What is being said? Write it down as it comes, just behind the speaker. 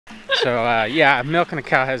So yeah, milking a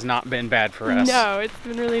cow has not been bad for us. No, it's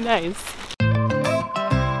been really nice.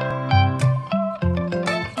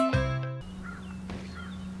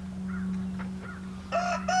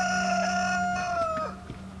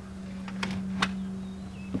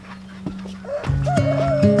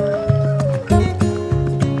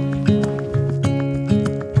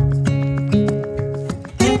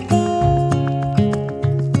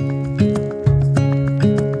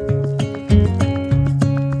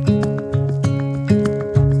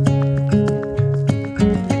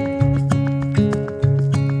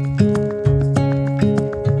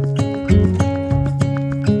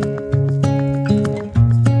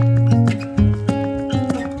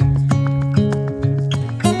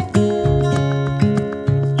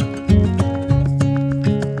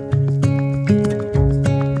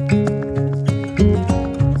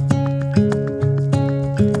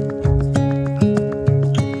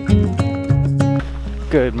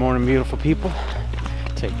 Good morning, beautiful people.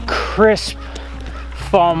 It's a crisp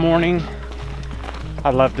fall morning. I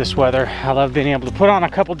love this weather. I love being able to put on a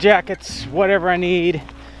couple jackets, whatever I need,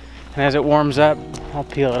 and as it warms up, I'll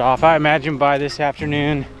peel it off. I imagine by this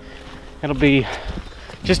afternoon, it'll be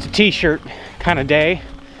just a t-shirt kind of day.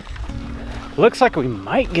 Looks like we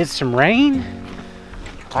might get some rain.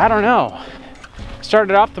 I don't know.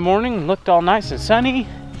 Started off the morning, looked all nice and sunny.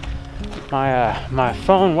 My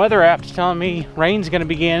phone weather app's telling me rain's gonna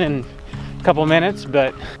begin in a couple minutes,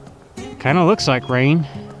 but kind of looks like rain.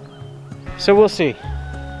 So we'll see.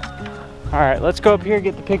 All right, let's go up here,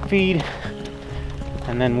 get the pig feed,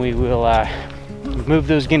 and then we will move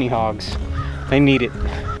those guinea hogs. They need it.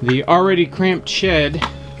 The already cramped shed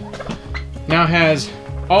now has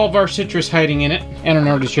all of our citrus hiding in it and an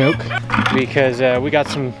artichoke because we got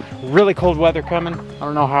some really cold weather coming. I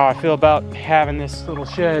don't know how I feel about having this little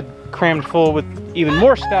shed crammed full with even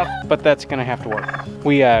more stuff, but that's gonna have to work.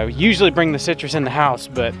 We usually bring the citrus in the house,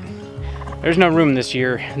 but there's no room this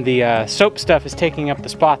year. The soap stuff is taking up the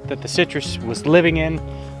spot that the citrus was living in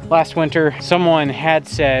last winter. Someone had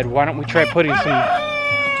said, why don't we try putting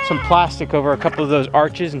some plastic over a couple of those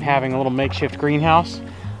arches and having a little makeshift greenhouse.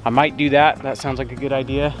 I might do that. That sounds like a good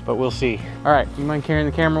idea, but we'll see. All right, you mind carrying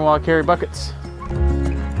the camera while I carry buckets?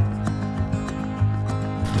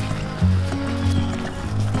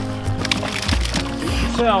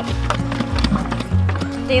 So,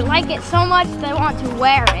 they like it so much they want to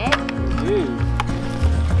wear it. dude.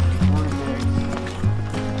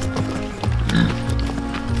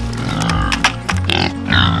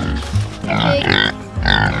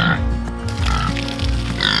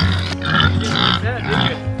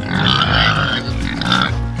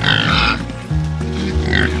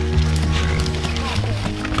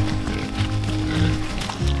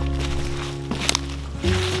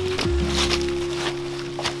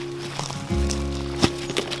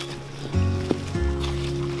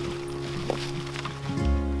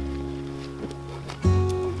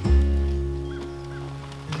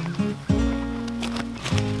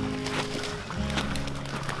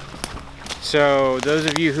 So those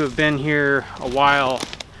of you who have been here a while,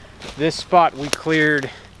 this spot we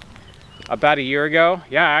cleared about a year ago.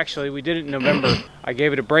 Yeah, actually we did it in November. I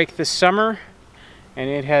gave it a break this summer and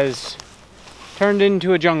it has turned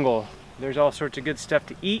into a jungle. There's all sorts of good stuff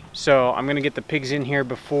to eat. So I'm gonna get the pigs in here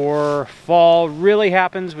before fall really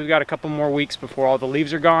happens. We've got a couple more weeks before all the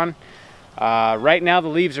leaves are gone. Right now the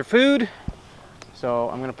leaves are food. So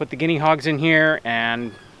I'm gonna put the guinea hogs in here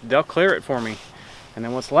and they'll clear it for me. And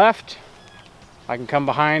then what's left, I can come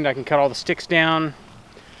behind, I can cut all the sticks down.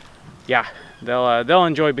 Yeah, they'll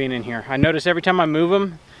enjoy being in here. I notice every time I move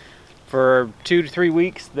them for 2 to 3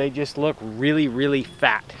 weeks, they just look really, really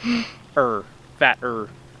fatter. Sure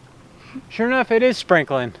enough, it is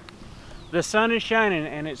sprinkling. The sun is shining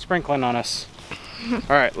and it's sprinkling on us. All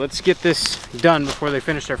right, let's get this done before they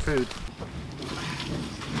finish their food.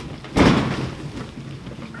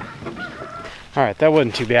 All right, that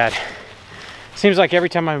wasn't too bad. Seems like every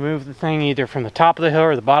time I move the thing, either from the top of the hill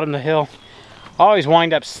or the bottom of the hill, I always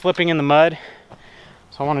wind up slipping in the mud.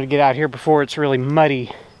 So I wanted to get out here before it's really muddy,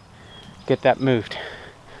 get that moved.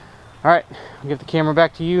 All right, I'll give the camera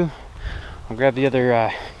back to you. I'll grab the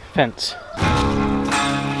other fence.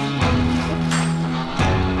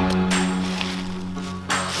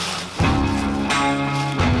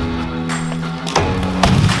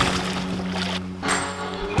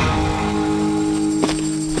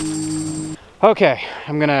 Okay,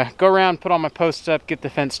 I'm gonna go around, put all my posts up, get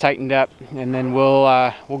the fence tightened up, and then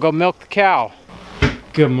we'll go milk the cow.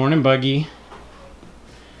 Good morning, Buggy.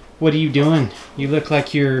 What are you doing? You look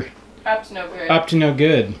like you're Up to no good. up to no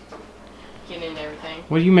good. Getting into everything.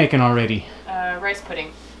 What are you making already? Rice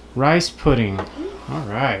pudding. Rice pudding. All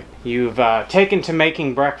right. You've taken to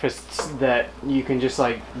making breakfasts that you can just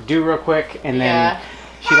like do real quick, and then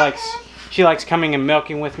she likes coming and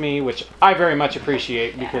milking with me, which I very much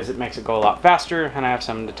appreciate because it makes it go a lot faster, and I have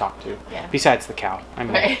someone to talk to. Yeah. Besides the cow. I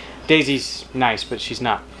mean, Daisy's nice, but she's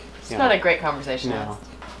not. It's not a great conversation. No.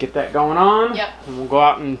 Get that going on. Yep. And we'll go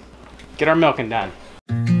out and get our milking done.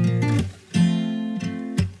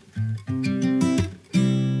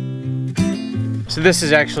 So this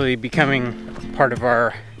is actually becoming part of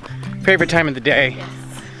our favorite time of the day. Yes.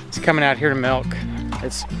 It's coming out here to milk.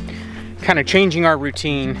 It's kind of changing our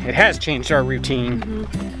routine. It has changed our routine,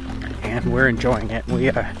 and we're enjoying it.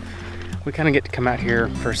 We kind of get to come out here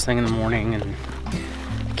first thing in the morning, and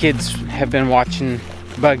kids have been watching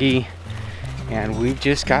Buggy, and we've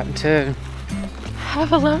just gotten to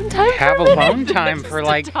Have alone time. For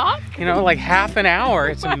like, you know, like half an hour.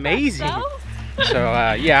 It's amazing.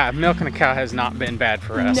 So yeah, milking a cow has not been bad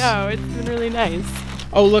for us. No, it's been really nice.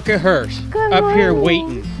 Oh, look at her Good up here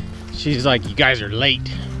morning. waiting. She's like, you guys are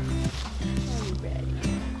late.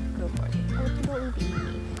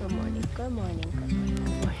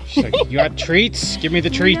 She's like, you got treats? Give me the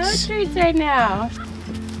treats. No treats right now.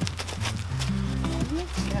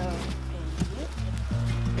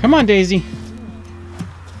 Come on, Daisy.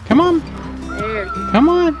 Come on. There you go. Come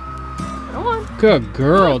on. Come on. Good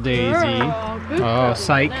girl, Daisy. Girl. Good Oh, girl.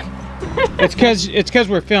 psych. It's cause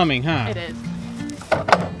we're filming, huh? It is.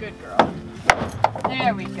 Good girl.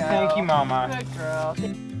 There we go. Thank you, Mama. Good girl.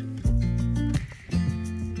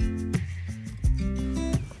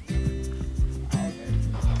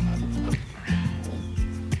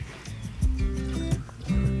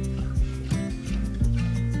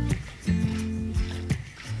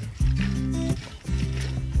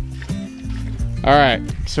 All right,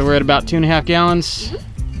 so we're at about 2.5 gallons.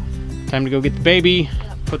 Time to go get the baby,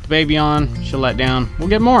 put the baby on, she'll let down. We'll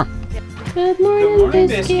get more. Good morning, morning,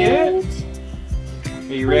 Biscuit.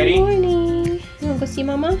 Are you ready? Good morning. You wanna go see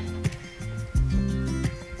Mama?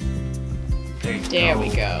 There we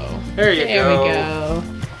go. There you There go. we go.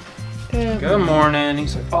 Good. Good morning.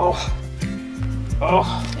 He's like, oh.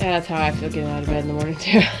 Yeah, that's how I feel getting out of bed in the morning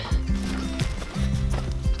too. He's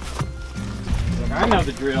like, I know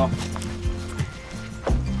the drill.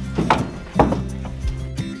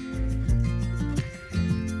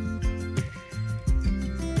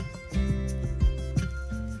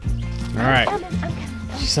 All right.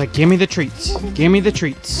 She's like, give me the treats. Give me the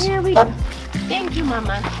treats. There we go. Thank you,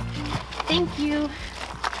 Mama. Thank you.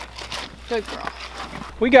 Good girl.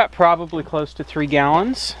 We got probably close to 3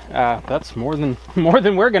 gallons. That's more than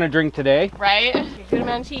we're gonna drink today. Right? Good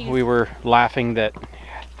amount of cheese. We were laughing that,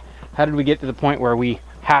 how did we get to the point where we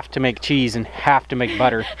have to make cheese and have to make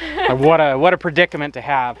butter? What a predicament to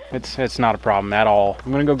have. It's not a problem at all.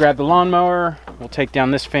 I'm gonna go grab the lawnmower. We'll take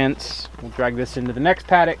down this fence. We'll drag this into the next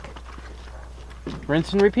paddock.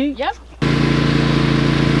 Rinse and repeat. Yep.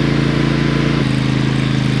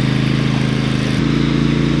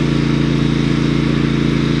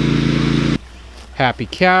 Happy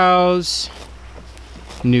cows.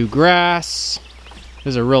 New grass. This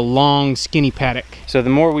is a real long, skinny paddock. So the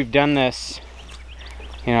more we've done this,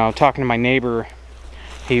 you know, talking to my neighbor,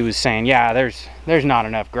 he was saying, yeah, there's not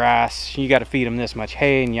enough grass. You got to feed them this much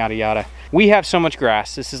hay and yada yada. We have so much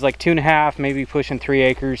grass. This is like 2.5, maybe pushing 3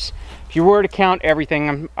 acres. If you were to count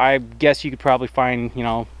everything, I guess you could probably find, you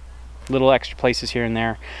know, little extra places here and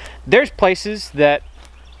there. There's places that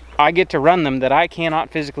I get to run them that I cannot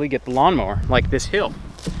physically get the lawnmower, like this hill.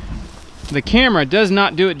 The camera does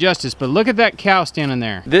not do it justice, but look at that cow standing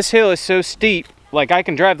there. This hill is so steep, like I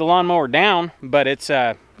can drive the lawnmower down, but it's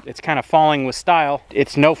kind of falling with style.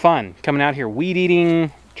 It's no fun. Coming out here weed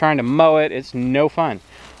eating, trying to mow it, it's no fun.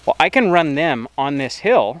 Well, I can run them on this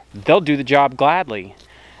hill. They'll do the job gladly.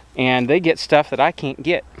 And they get stuff that I can't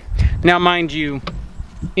get. Now, mind you,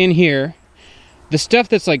 in here, the stuff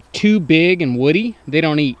that's like too big and woody, they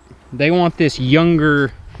don't eat. They want this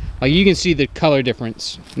younger, like you can see the color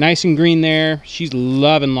difference. Nice and green there, she's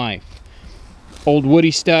loving life. Old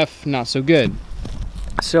woody stuff, not so good.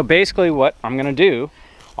 So basically what I'm gonna do,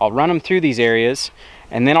 I'll run them through these areas,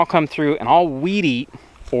 and then I'll come through and I'll weed eat,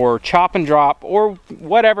 or chop and drop, or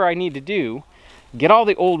whatever I need to do, get all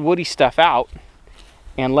the old woody stuff out,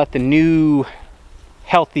 and let the new,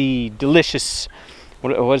 healthy, delicious,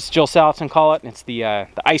 what does Jill Salton call it? It's the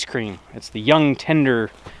ice cream. It's the young, tender,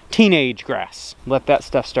 teenage grass. Let that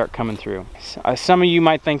stuff start coming through. Some of you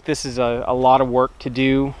might think this is a lot of work to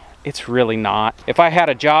do. It's really not. If I had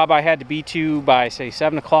a job I had to be to by, say,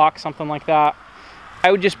 7 o'clock, something like that,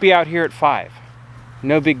 I would just be out here at 5.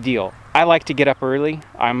 No big deal. I like to get up early.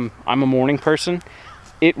 I'm a morning person.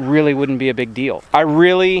 it really wouldn't be a big deal. I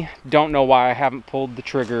really don't know why I haven't pulled the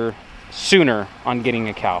trigger sooner on getting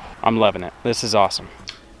a cow. I'm loving it. This is awesome.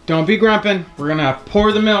 Don't be grumping. We're gonna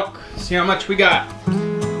pour the milk, see how much we got.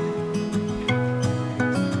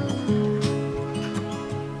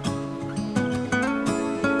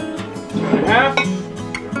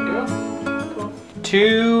 2.5.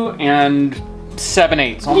 2 and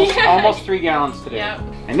 7/8, almost 3 gallons today. Yep.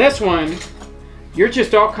 And this one, you're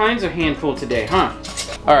just all kinds of handful today, huh?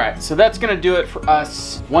 All right, so that's gonna do it for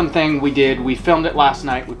us. One thing we did, we filmed it last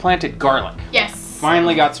night. We planted garlic. Yes.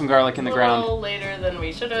 Finally got some garlic in the ground. A little later than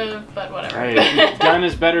we should have, but whatever. Hey, done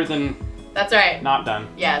is better than That's right. not done.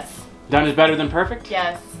 Yes. Done is better than perfect?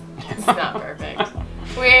 Yes. It's not perfect.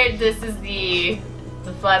 This is the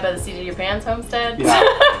fly by the seat of your pants homestead. Yeah.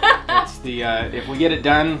 It's the if we get it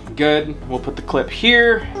done good, we'll put the clip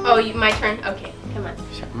here. Oh, my turn. Okay, come on.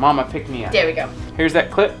 Mama, pick me up. There we go. Here's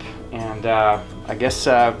that clip, and I guess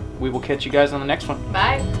we will catch you guys on the next one.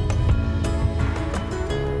 Bye.